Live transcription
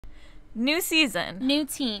New season. New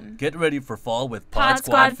team. Get ready for fall with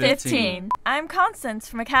PodSquad 15. I'm Constance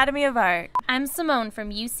from Academy of Art. I'm Simone from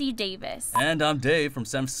UC Davis. And I'm Dave from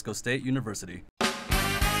San Francisco State University.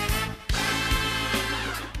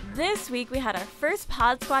 This week we had our first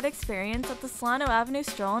PodSquad experience at the Solano Avenue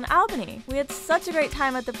Stroll in Albany. We had such a great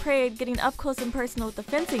time at the parade getting up close and personal with the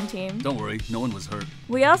fencing team. Don't worry, no one was hurt.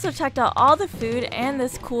 We also checked out all the food and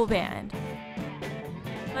this cool band.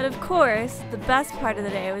 But of course, the best part of the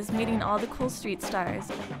day was meeting all the cool street stars.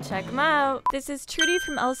 Check them out! This is Trudy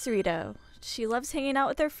from El Cerrito. She loves hanging out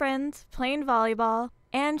with her friends, playing volleyball,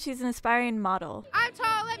 and she's an aspiring model. I'm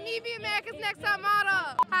tall, let me be America's Next Top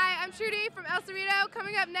Model. Hi, I'm Trudy from El Cerrito,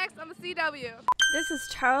 coming up next on the CW. This is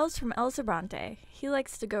Charles from El Sobrante. He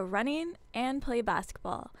likes to go running and play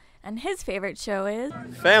basketball, and his favorite show is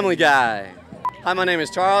Family Guy. Hi, my name is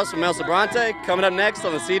Charles from El Sobrante, coming up next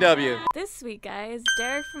on the CW. This week, guys,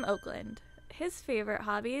 Derek from Oakland. His favorite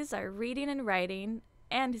hobbies are reading and writing,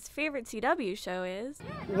 and his favorite CW show is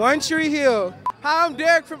One Tree Hill. Hi, I'm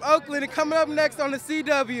Derek from Oakland, and coming up next on the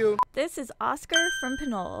CW. This is Oscar from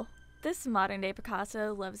Pinole. This modern-day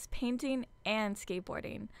Picasso loves painting and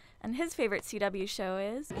skateboarding, and his favorite CW show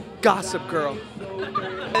is Gossip Girl.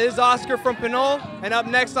 This is Oscar from Pinole, and up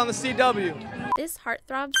next on the CW. This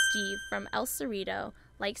heartthrob Steve from El Cerrito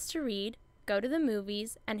likes to read, go to the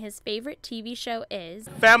movies, and his favorite TV show is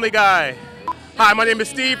Family Guy. Hi, my name is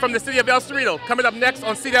Steve from the city of El Cerrito, coming up next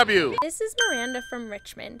on CW. This is Miranda from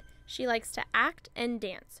Richmond. She likes to act and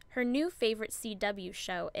dance. Her new favorite CW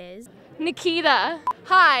show is Nikita.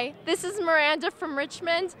 Hi, this is Miranda from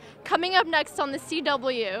Richmond, coming up next on the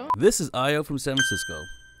CW. This is Io from San Francisco.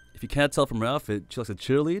 If you can't tell from her outfit, she likes to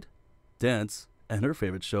cheerlead, dance, and her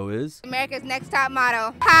favorite show is America's Next Top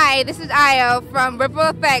Model. Hi, this is Io from Ripple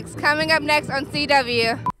Effects, coming up next on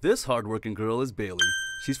CW. This hardworking girl is Bailey.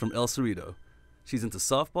 She's from El Cerrito. She's into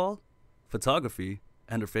softball, photography,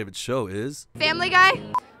 and her favorite show is Family Guy.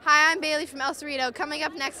 Hi, I'm Bailey from El Cerrito, coming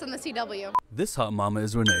up next on the CW. This hot mama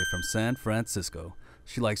is Renee from San Francisco.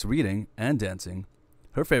 She likes reading and dancing.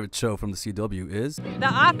 Her favorite show from the CW is The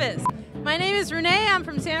Office. My name is Renee. I'm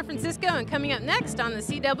from San Francisco, and coming up next on the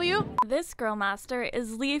CW. This girl master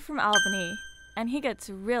is Lee from Albany, and he gets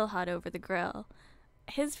real hot over the grill.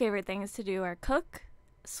 His favorite things to do are cook,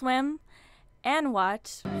 swim, and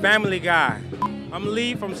watch Family Guy. I'm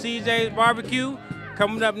Lee from CJ's Barbecue,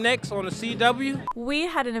 coming up next on the CW. We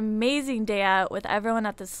had an amazing day out with everyone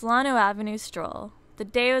at the Solano Avenue Stroll. The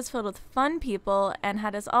day was filled with fun people and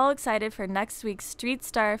had us all excited for next week's Street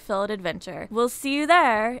Star-filled adventure. We'll see you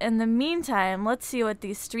there. In the meantime, let's see what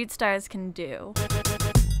these street stars can do.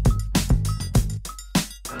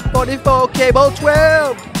 44 cable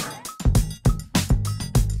 12.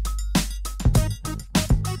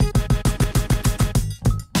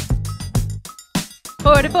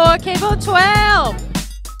 .44 cable 12.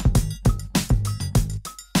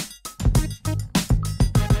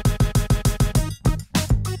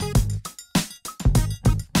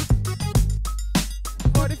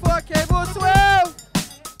 44 cable 12.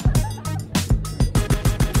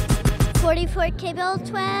 44 cable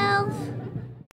 12.